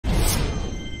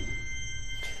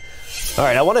All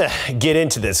right, I want to get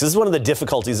into this. This is one of the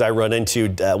difficulties I run into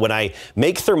when I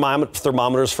make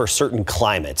thermometers for certain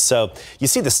climates. So you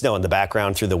see the snow in the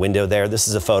background through the window there. This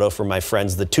is a photo from my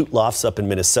friends, the Tootlofts up in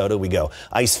Minnesota. We go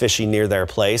ice fishing near their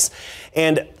place.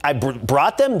 And I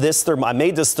brought them this I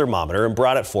made this thermometer and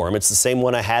brought it for them. It's the same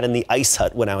one I had in the ice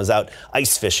hut when I was out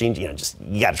ice fishing. You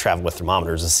got to travel with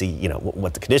thermometers to see,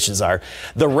 what the conditions are.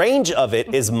 The range of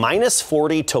it is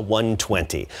 -40 to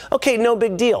 120. Okay, no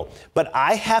big deal. But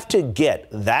I have to get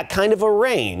that kind of a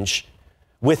range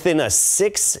within a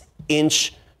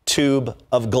 6-inch tube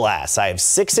of glass. I have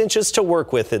 6 inches to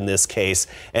work with in this case,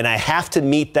 and I have to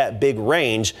meet that big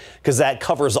range because that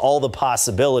covers all the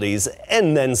possibilities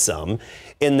and then some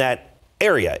in that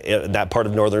area, in that part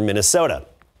of northern Minnesota.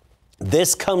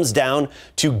 This comes down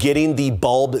to getting the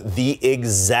bulb the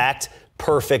exact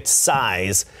perfect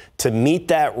size to meet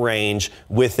that range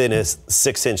within a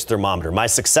 6-inch thermometer. My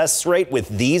success rate with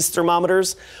these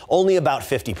thermometers, only about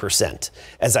 50%.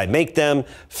 As I make them,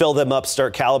 fill them up,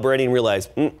 start calibrating, realize,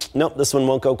 nope, this one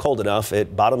won't go cold enough.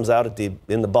 It bottoms out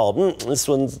in the bulb. This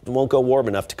one won't go warm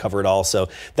enough to cover it all. So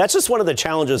that's just one of the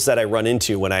challenges that I run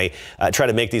into when I try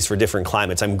to make these for different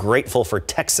climates. I'm grateful for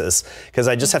Texas because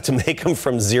I just have to make them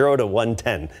from 0 to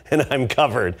 110 and I'm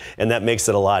covered, and that makes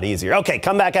it a lot easier. Okay,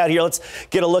 come back out here. Let's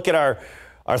get a look at our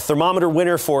thermometer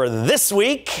winner for this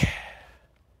week,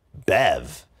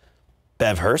 Bev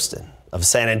Hurston of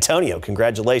San Antonio.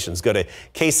 Congratulations. Go to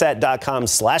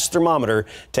ksat.com/thermometer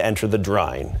to enter the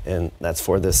drawing. And that's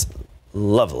for this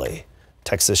lovely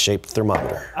Texas-shaped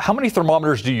thermometer. How many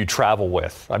thermometers do you travel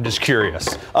with? I'm just curious.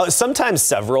 Sometimes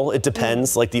several. It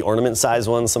depends. Like the ornament size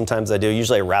ones, sometimes I do.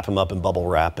 Usually I wrap them up in bubble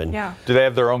wrap. And yeah. Do they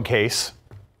have their own case?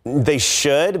 They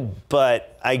should,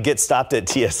 but I get stopped at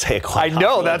TSA quite I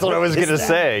know, often. that's what I was going to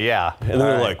say, yeah. And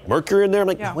they're like, mercury in there? I'm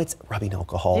like, yeah. no, it's rubbing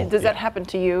alcohol. Does that happen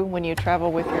to you when you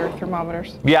travel with your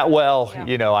thermometers? Yeah, well,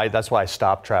 that's why I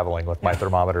stopped traveling with my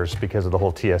thermometers because of the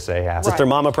whole TSA hassle. It's a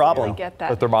thermometer problem. I get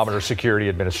that. The Thermometer Security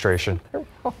Administration.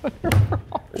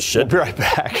 Should be right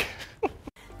back.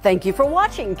 Thank you for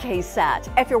watching KSAT.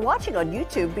 If you're watching on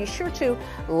YouTube, be sure to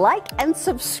like and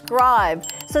subscribe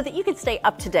so that you can stay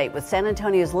up to date with San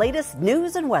Antonio's latest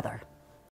news and weather.